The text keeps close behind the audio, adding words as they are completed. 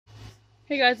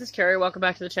Hey guys, it's Carrie. Welcome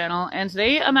back to the channel. And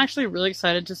today I'm actually really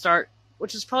excited to start,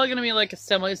 which is probably going to be like a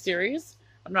semi-series.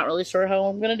 I'm not really sure how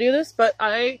I'm going to do this, but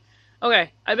I've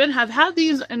had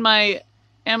these in my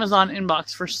Amazon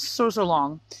inbox for so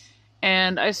long.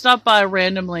 And I stopped by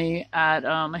randomly at,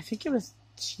 I think it was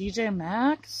TJ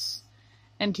Maxx.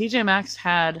 And TJ Maxx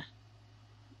had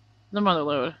the mother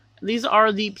load. These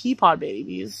are the Peapod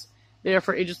babies. They are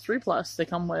for ages 3+. They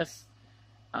come with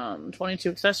 22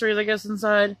 accessories, I guess,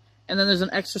 inside. And then there's an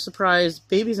extra surprise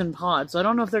babies in pods. So I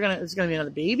don't know if it's gonna be another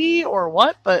baby or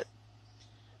what, but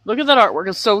look at that artwork.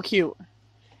 It's so cute.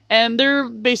 And they're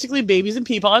basically babies in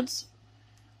pea pods.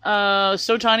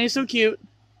 So tiny, so cute.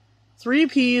 3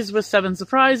 peas with 7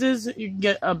 surprises. You can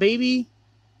get a baby,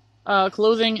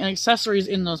 clothing, and accessories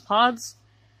in those pods.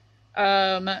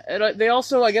 They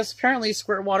also, I guess, apparently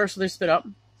squirt water so they spit up.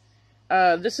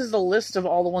 This is the list of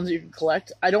all the ones that you can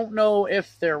collect. I don't know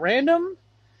if they're random.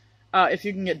 If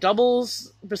you can get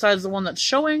doubles besides the one that's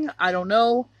showing, I don't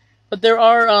know. But there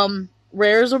are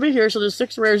rares over here, so there's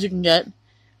 6 rares you can get.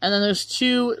 And then there's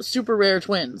 2 super rare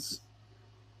twins.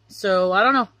 So, I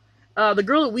don't know. The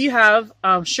girl that we have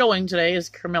showing today is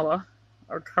Camilla.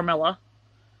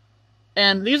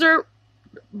 And these are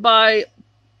by,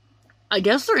 I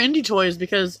guess they're indie toys,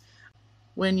 because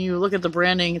when you look at the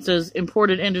branding, it says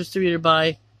imported and distributed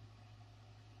by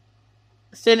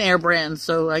Thin Air brand,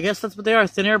 so I guess that's what they are,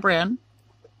 Thin Air brand.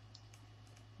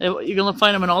 You can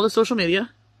find them on all the social media.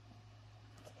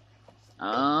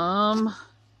 Yeah,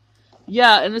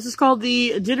 and this is called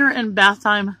the Dinner and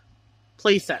Bathtime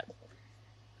Playset.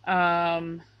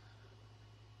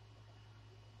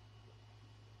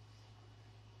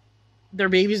 They're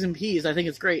babies and peas. I think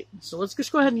it's great. So let's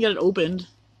just go ahead and get it opened,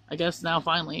 I guess, now,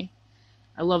 finally.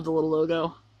 I love the little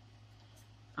logo.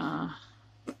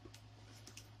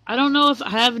 I don't know if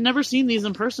I've never seen these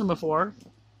in person before.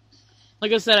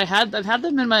 Like I said, I've had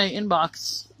them in my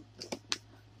inbox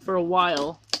for a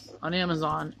while on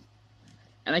Amazon,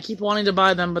 and I keep wanting to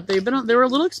buy them, but they were a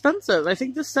little expensive. I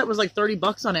think this set was like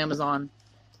 $30 on Amazon,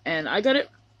 and I got it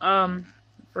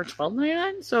for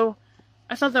 $12.99. So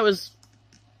I thought that was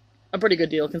a pretty good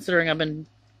deal considering I've been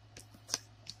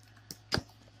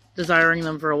desiring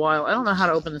them for a while. I don't know how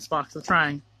to open this box. I'm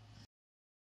trying.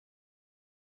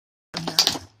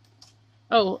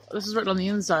 Oh, this is written on the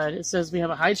inside. It says we have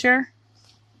a high chair.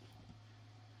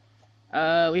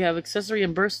 We have accessory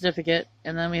and birth certificate.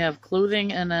 And then we have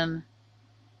clothing and then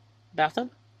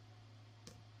bathtub.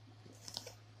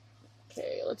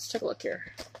 Okay, let's take a look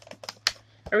here.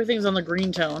 Everything's on the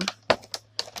green tone,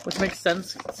 which makes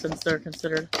sense since they're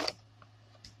considered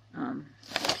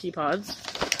Peapod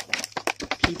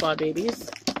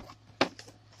babies.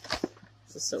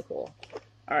 This is so cool.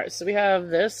 Alright, so we have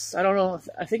this. I don't know if,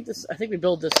 I think we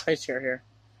build this high chair here.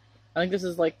 I think this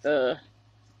is like the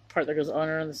part that goes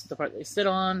under, and this is the part they sit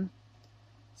on.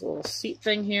 There's a little seat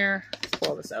thing here. Let's pull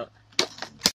all this out.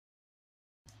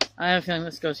 I have a feeling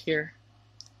this goes here.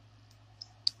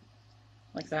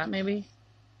 Like that, maybe?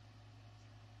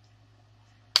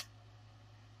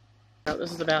 Oh, this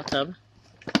is the bathtub.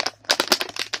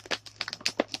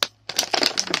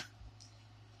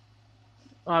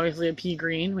 Obviously a pea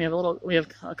green. We have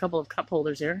a couple of cup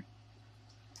holders here.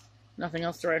 Nothing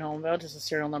else to write home about, just a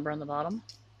serial number on the bottom.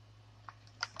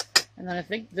 And then I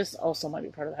think this also might be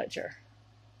part of the high chair.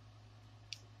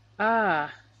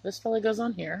 Ah, this probably goes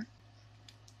on here.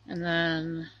 And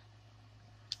then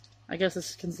I guess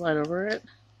this can slide over it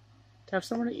to have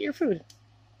somewhere to eat your food.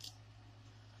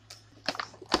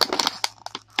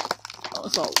 Oh,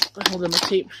 it's all hold in with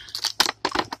tape.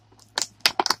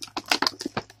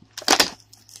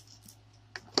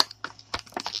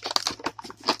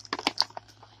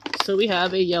 So we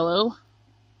have a yellow,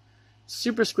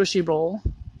 super squishy bowl.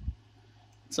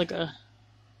 It's like a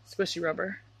squishy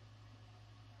rubber.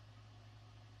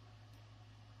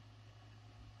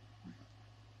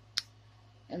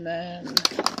 And then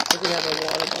we have a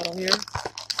water bottle here.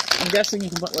 I'm guessing you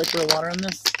can put like real water in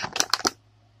this.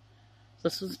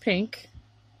 This was pink.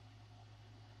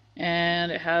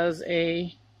 And it has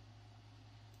a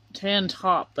tan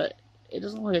top, but it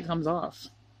doesn't look like it comes off.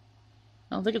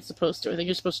 I don't think it's supposed to. I think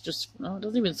you're supposed to just... No, it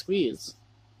doesn't even squeeze.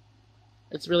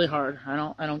 It's really hard. I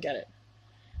don't get it.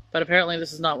 But apparently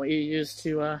this is not what you use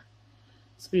to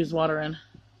squeeze water in.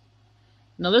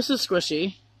 Now this is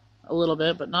squishy. A little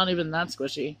bit, but not even that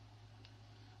squishy.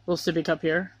 Little sippy cup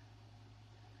here.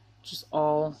 Just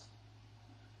all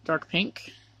dark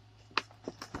pink.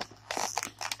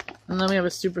 And then we have a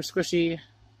super squishy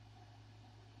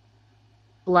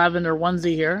lavender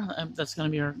onesie here. That's going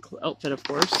to be our outfit, of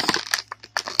course.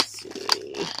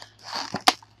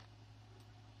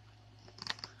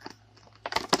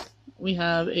 we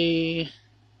have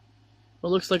what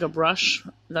looks like a brush.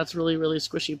 That's really, really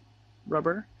squishy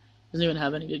rubber. Doesn't even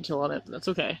have any good kill on it, but that's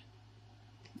okay.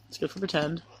 It's good for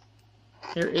pretend.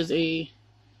 Here is a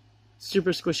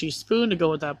super squishy spoon to go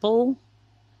with that bowl.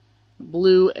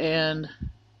 Blue and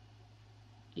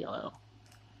yellow.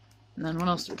 And then what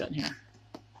else do we got in here?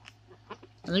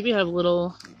 I think we have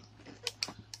little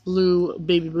blue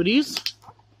baby booties.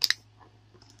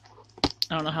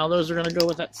 I don't know how those are going to go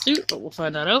with that suit, but we'll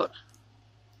find that out.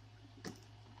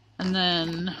 And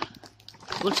then,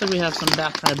 looks like we have some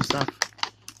Bathtime stuff.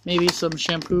 Maybe some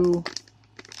shampoo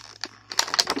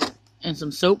and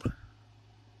some soap.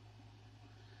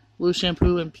 Blue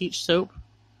shampoo and peach soap.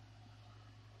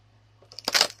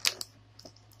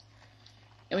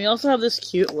 And we also have this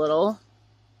cute little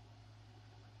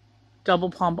double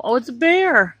pom. Oh, it's a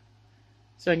bear!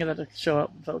 So I can get that to show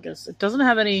up in focus. It doesn't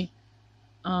have any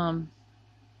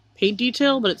paint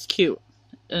detail, but it's cute.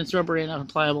 And it's rubbery and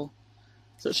pliable.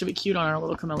 So it should be cute on our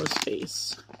little Camilla's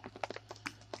face.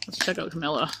 Let's check out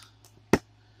Camilla.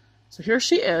 So here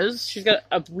she is. She's got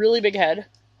a really big head.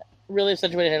 Really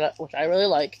accentuated head, which I really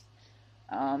like.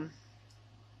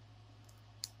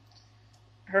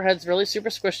 Her head's really super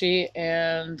squishy,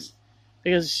 and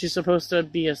because she's supposed to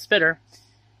be a spitter,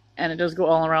 and it does go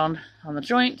all around on the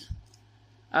joint.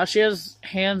 She has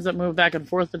hands that move back and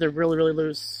forth, but they're really, really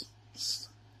loose.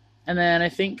 And then I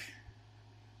think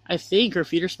her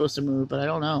feet are supposed to move, but I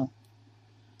don't know.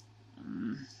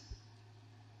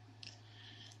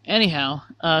 Anyhow,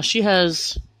 she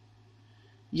has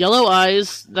yellow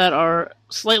eyes that are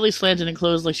slightly slanted and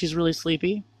closed like she's really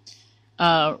sleepy.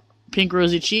 Pink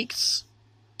rosy cheeks.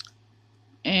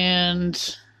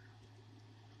 And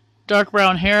dark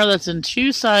brown hair that's in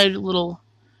two side little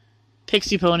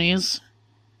pixie ponies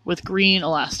with green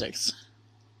elastics.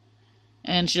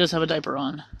 And she does have a diaper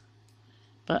on.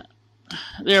 But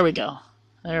there we go.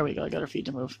 There we go. I got her feet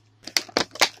to move.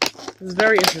 This is a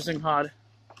very interesting pod.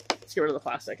 Let's get rid of the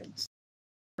plastic.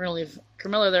 We're going to leave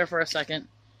Camilla there for a second.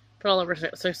 Put all of her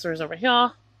sisters over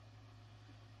here.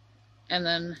 And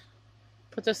then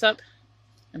put this up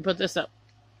and put this up.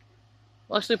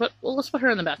 Let's put her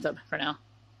in the bathtub for now.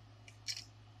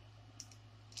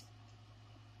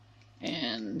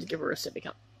 And give her a sippy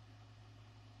cup.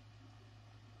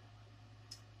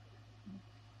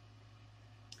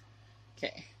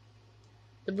 Okay.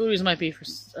 The booties might be for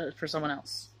someone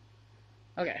else.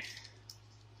 Okay.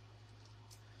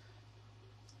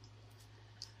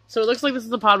 So it looks like this is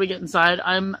the pod we get inside.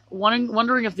 I'm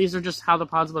wondering if these are just how the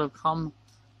pods would have come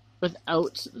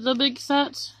without the big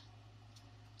set.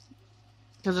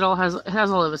 Because it has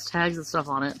all of his tags and stuff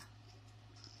on it.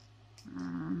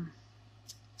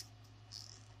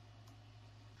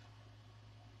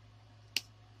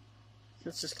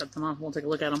 Let's just cut them off. We'll take a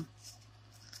look at them.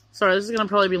 Sorry, this is going to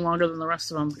probably be longer than the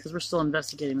rest of them because we're still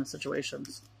investigating the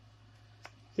situations.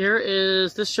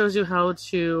 This shows you how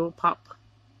to pop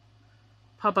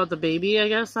out the baby, I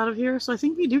guess, out of here. So I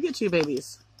think we do get two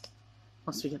babies.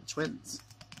 Unless we get twins.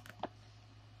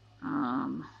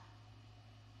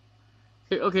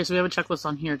 Okay, so we have a checklist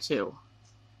on here too.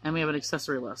 And we have an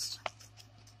accessory list.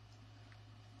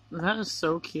 That is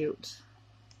so cute.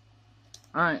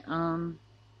 Alright,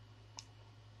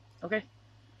 okay.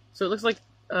 So it looks like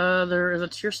there is a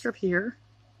tear strip here.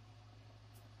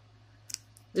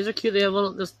 These are cute. They have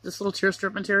this little tear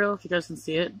strip material, if you guys can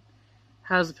see it.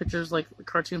 Has pictures, like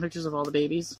cartoon pictures of all the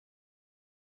babies.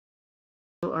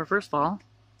 So our first ball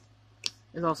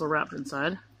is also wrapped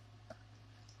inside.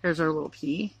 Here's our little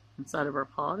pea inside of our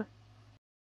pod.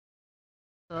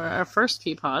 So our first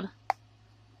pea pod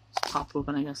is pop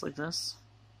open, I guess, like this.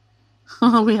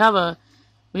 we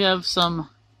have some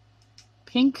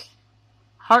pink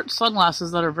heart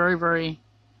sunglasses that are very, very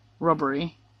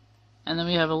rubbery. And then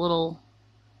we have a little,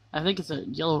 I think it's a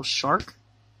yellow shark.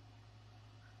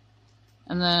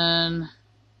 And then,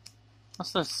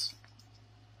 what's this?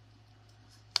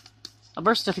 A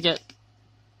birth certificate.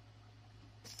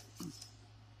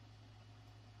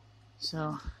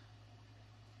 So,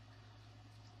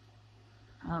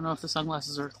 I don't know if the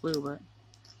sunglasses are a clue, but...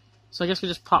 So I guess we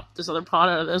just pop this other pod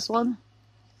out of this one.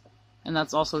 And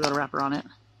that's also got a wrapper on it.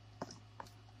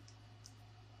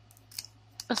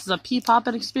 This is a pea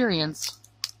poppin' experience.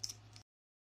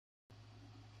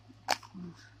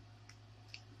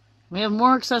 We have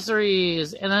more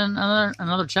accessories, and then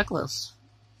another checklist.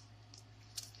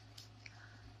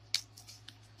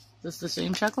 Is this the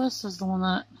same checklist as the one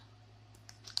that...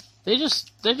 They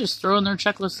just throw in their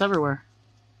checklists everywhere.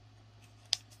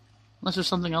 Unless there's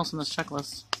something else in this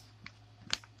checklist.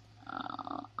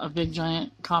 A big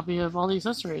giant copy of all the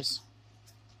accessories.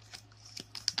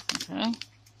 Okay.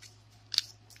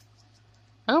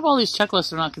 I hope all these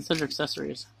checklists are not considered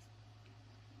accessories.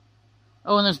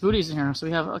 Oh, and there's booties in here. So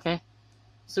we have, okay.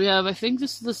 So we have, I think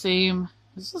this is the same.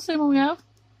 Is this the same one we have?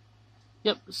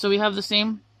 Yep. So we have the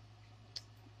same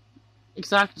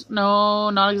exact, no,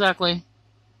 not exactly.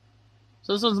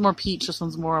 So this one's more peach, this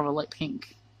one's more of a light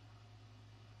pink.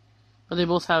 But they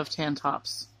both have tan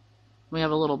tops. We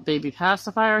have a little baby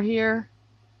pacifier here.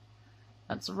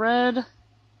 That's red.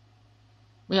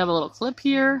 We have a little clip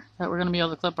here that we're going to be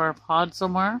able to clip our pod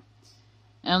somewhere.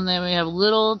 And then we have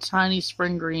little tiny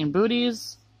spring green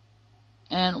booties.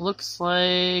 And it looks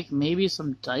like maybe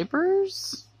some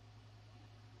diapers?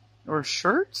 Or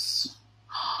shirts?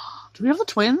 Do we have the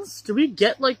twins? Did we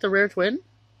get like the rare twin?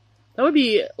 That would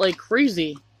be like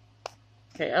crazy.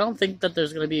 Okay, I don't think that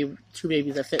there's going to be two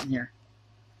babies that fit in here.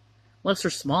 Unless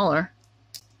they're smaller.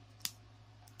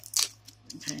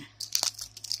 Okay.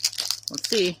 Let's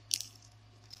see.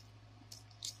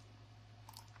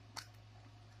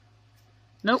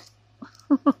 Nope.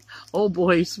 Oh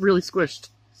boy, he's really squished.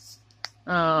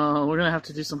 We're gonna have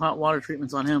to do some hot water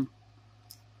treatments on him.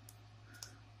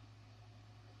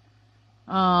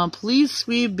 Please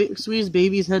squeeze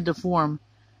baby's head to form.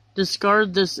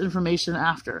 Discard this information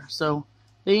after. So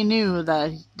they knew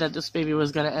that this baby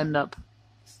was gonna end up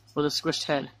with a squished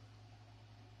head.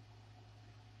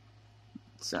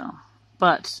 So,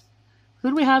 but who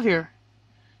do we have here?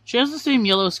 She has the same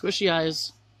yellow squishy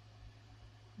eyes,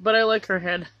 but I like her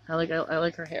head. I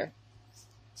like her hair.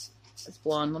 It's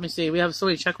blonde. Let me see. We have so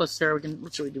many checklists here.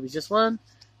 What should we do? We just one?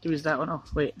 Do we use that one? Oh,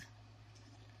 wait.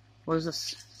 What is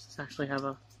this? Does actually have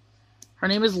a? Her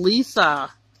name is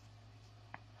Lisa.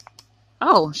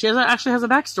 Oh, she actually has a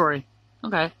backstory.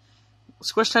 Okay,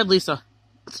 squished head Lisa.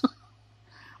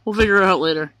 We'll figure it out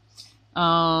later.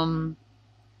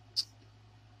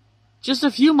 Just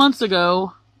a few months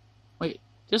ago,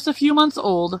 just a few months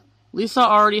old, Lisa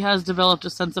already has developed a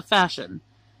sense of fashion.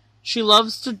 She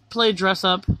loves to play dress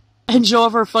up and show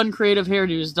off her fun creative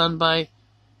hairdos done by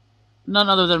none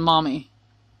other than Mommy.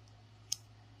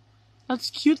 That's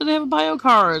cute that they have bio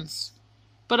cards.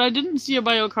 But I didn't see a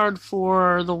bio card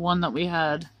for the one that we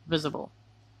had visible.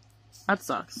 That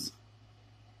sucks.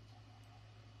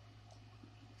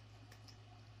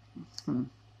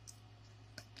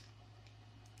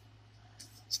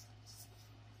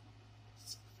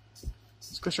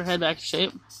 Squish her head back to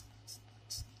shape.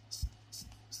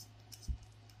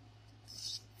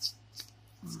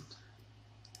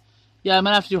 Yeah, I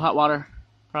might have to do hot water,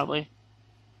 probably.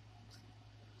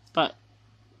 But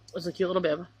it's a cute little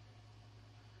bib.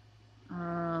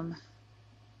 And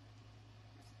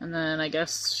then I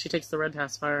guess she takes the red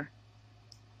pacifier,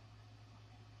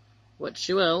 which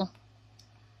she will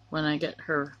when I get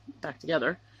her back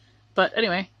together. But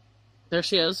anyway, there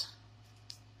she is.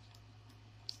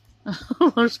 Her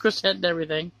squished head and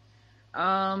everything.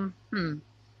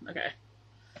 Okay.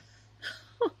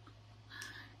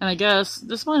 And I guess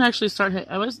this might actually start.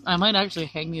 I might actually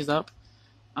hang these up,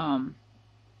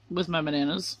 with my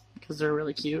bananas because they're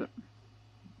really cute.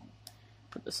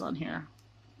 Put this on here.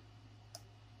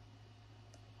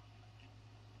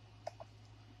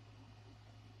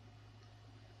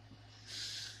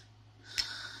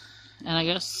 And I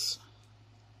guess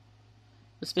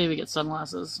this baby gets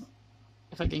sunglasses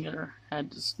if I can get her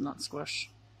head just not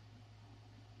squish.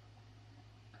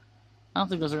 I don't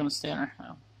think those are going to stay on her.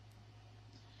 No.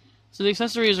 So the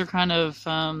accessories are kind of,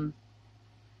 some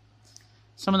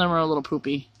of them are a little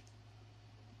poopy.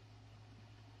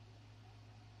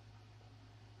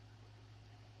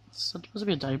 So it's supposed to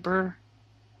be a diaper.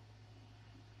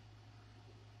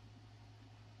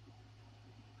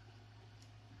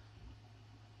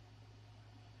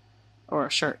 Or a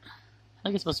shirt. I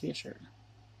think it's supposed to be a shirt.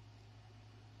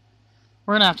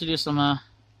 We're gonna have to do some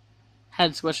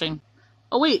head squishing.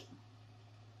 Oh wait!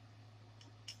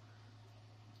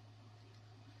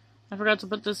 I forgot to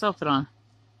put this outfit on.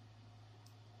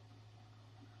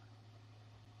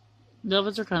 The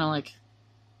outfits are kind of like...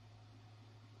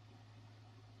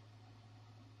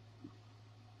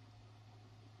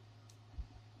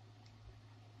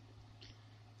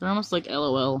 they're almost like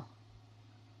LOL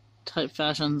type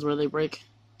fashions where they break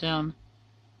down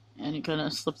and you kind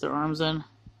of slip their arms in.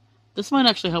 This might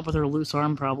actually help with her loose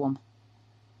arm problem.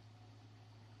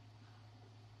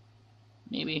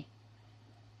 Maybe.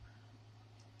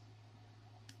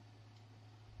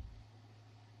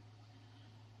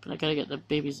 But I gotta get the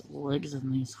baby's legs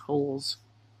in these holes.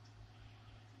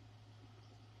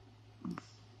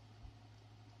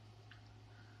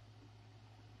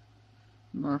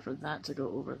 In order for that to go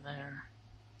over there.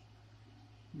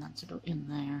 And that to go in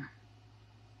there.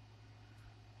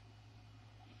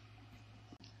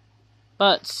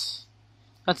 But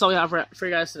that's all we have for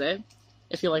you guys today.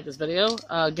 If you like this video,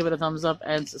 give it a thumbs up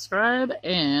and subscribe,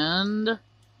 and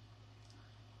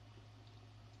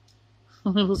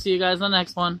we'll see you guys in the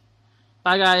next one.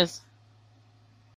 Bye, guys.